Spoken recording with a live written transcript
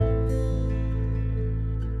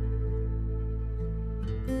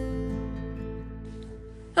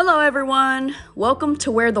Hello, everyone. Welcome to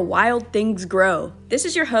Where the Wild Things Grow. This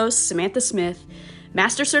is your host, Samantha Smith,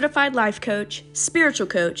 Master Certified Life Coach, Spiritual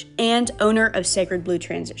Coach, and owner of Sacred Blue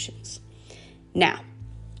Transitions. Now,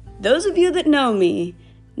 those of you that know me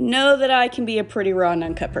know that I can be a pretty raw and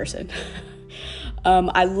uncut person.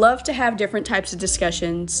 I love to have different types of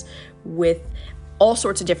discussions with all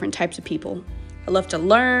sorts of different types of people. I love to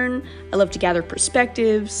learn, I love to gather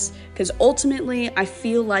perspectives, because ultimately I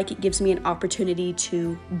feel like it gives me an opportunity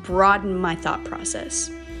to broaden my thought process.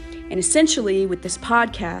 And essentially with this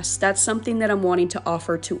podcast, that's something that I'm wanting to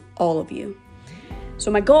offer to all of you. So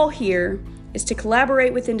my goal here is to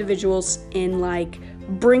collaborate with individuals and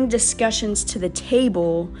bring discussions to the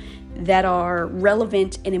table that are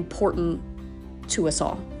relevant and important to us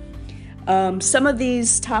all. Some of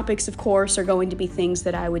these topics, of course, are going to be things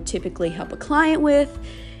that I would typically help a client with,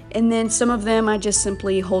 and then some of them I just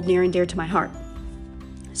simply hold near and dear to my heart.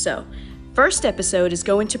 So, first episode is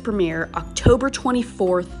going to premiere October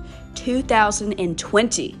 24th,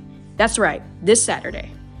 2020. That's right, this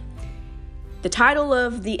Saturday. The title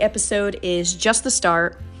of the episode is Just the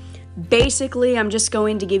Start. Basically, I'm just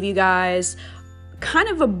going to give you guys kind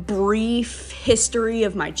of a brief history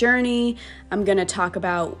of my journey. I'm going to talk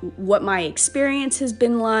about what my experience has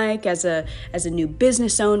been like as a new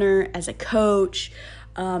business owner, as a coach,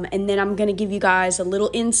 and then I'm going to give you guys a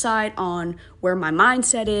little insight on where my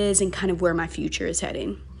mindset is and kind of where my future is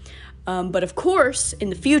heading. But of course,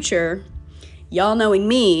 in the future, y'all knowing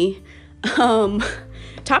me,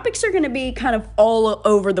 topics are going to be kind of all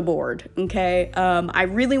over the board, okay? I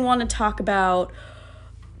really want to talk about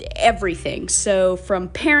everything. So from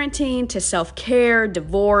parenting to self-care,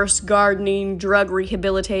 divorce, gardening, drug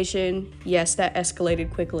rehabilitation. Yes, that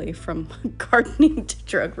escalated quickly from gardening to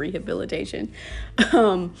drug rehabilitation.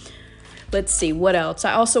 Let's see, what else?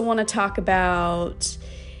 I also want to talk about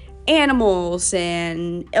animals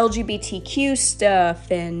and LGBTQ stuff.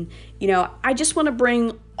 And, I just want to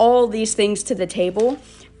bring all these things to the table.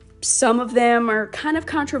 Some of them are kind of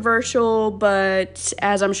controversial, but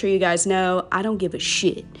as I'm sure you guys know, I don't give a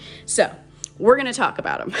shit. So we're going to talk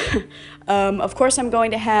about them. Of course, I'm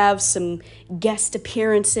going to have some guest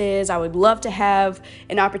appearances. I would love to have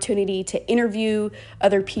an opportunity to interview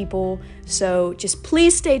other people. So just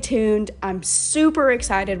please stay tuned. I'm super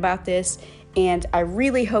excited about this, and I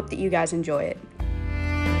really hope that you guys enjoy it.